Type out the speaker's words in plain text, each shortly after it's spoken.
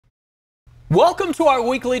Welcome to our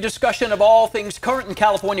weekly discussion of all things current in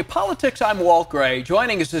California politics. I'm Walt Gray.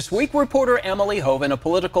 Joining us this week, reporter Emily Hoeven, a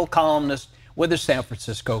political columnist with the San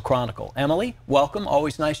Francisco Chronicle. Emily, welcome.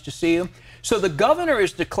 Always nice to see you. So the governor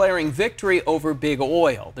is declaring victory over big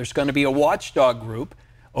oil. There's going to be a watchdog group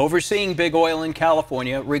overseeing big oil in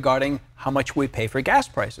California regarding how much we pay for gas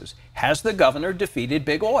prices. Has the governor defeated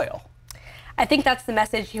big oil? I think that's the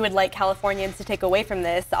message he would like Californians to take away from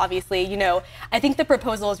this. Obviously, I think the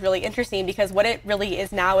proposal is really interesting because what it really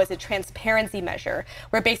is now is a transparency measure,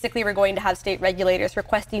 where basically we're going to have state regulators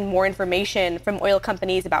requesting more information from oil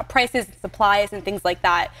companies about prices and supplies and things like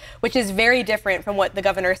that, which is very different from what the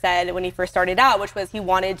governor said when he first started out, which was he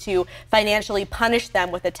wanted to financially punish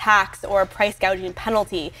them with a tax or a price gouging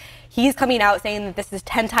penalty. He's coming out saying that this is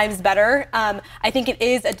 10 times better. I think it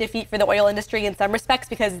is a defeat for the oil industry in some respects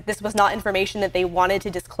because this was not information that they wanted to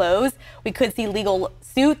disclose. We could see legal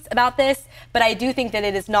suits about this, but I do think that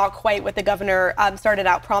it is not quite what the governor started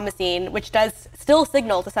out promising, which does still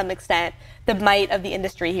signal to some extent the might of the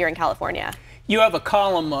industry here in California. You have a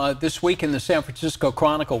column this week in the San Francisco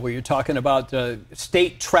Chronicle where you're talking about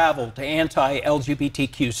state travel to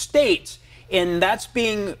anti-LGBTQ states. And that's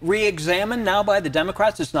being re-examined now by the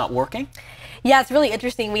Democrats. It's not working? Yeah, it's really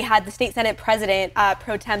interesting. We had the state Senate president,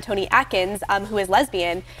 pro tem Toni Atkins, who is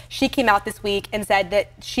lesbian. She came out this week and said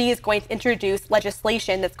that she is going to introduce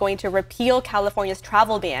legislation that's going to repeal California's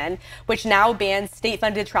travel ban, which now bans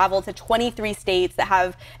state-funded travel to 23 states that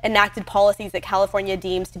have enacted policies that California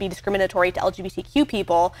deems to be discriminatory to LGBTQ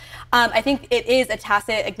people. I think it is a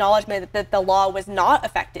tacit acknowledgement that the law was not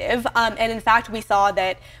effective. And in fact, we saw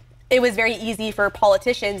that it was very easy for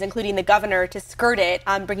politicians, including the governor, to skirt it,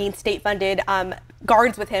 bringing state-funded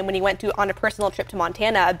guards with him when he went on a personal trip to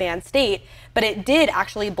Montana, a banned state. But it did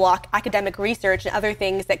actually block academic research and other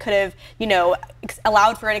things that could have,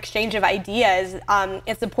 allowed for an exchange of ideas.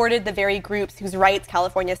 It supported the very groups whose rights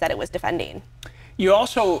California said it was defending. You're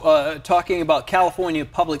also talking about California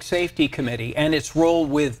Public Safety Committee and its role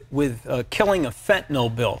with killing a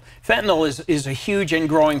fentanyl bill. Fentanyl is a huge and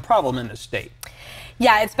growing problem in the state.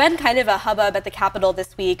 Yeah, it's been kind of a hubbub at the Capitol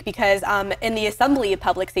this week because in the Assembly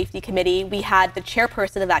Public Safety Committee, we had the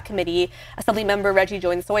chairperson of that committee, Assemblymember Reggie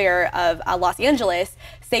Jones-Sawyer of Los Angeles,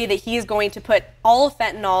 say that he is going to put all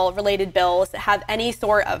fentanyl-related bills that have any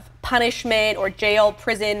sort of punishment or jail,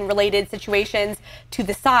 prison-related situations to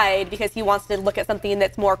the side because he wants to look at something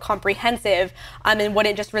that's more comprehensive and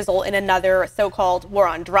wouldn't just result in another so-called war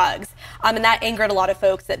on drugs. And that angered a lot of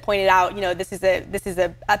folks that pointed out, this is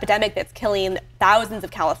a epidemic that's killing thousands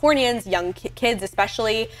of Californians, young kids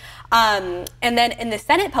especially. And then in the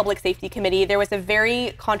Senate Public Safety Committee, there was a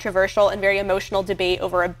very controversial and very emotional debate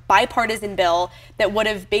over a bipartisan bill that would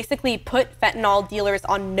have basically put fentanyl dealers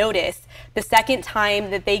on notice the second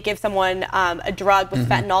time that they give someone a drug with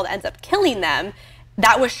fentanyl that ends up killing them.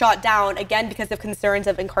 That was shot down, again, because of concerns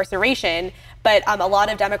of incarceration. But a lot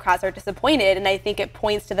of Democrats are disappointed, and I think it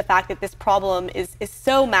points to the fact that this problem is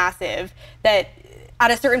so massive that at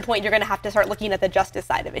a certain point, you're going to have to start looking at the justice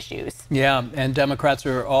side of issues. Yeah, and Democrats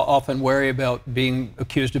are often wary about being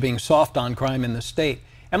accused of being soft on crime in the state.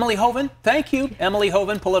 Emily Hoeven, thank you. Emily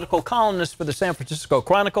Hoeven, political columnist for the San Francisco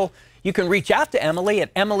Chronicle. You can reach out to Emily at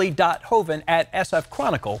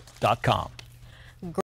emily.hoeven@sfchronicle.com.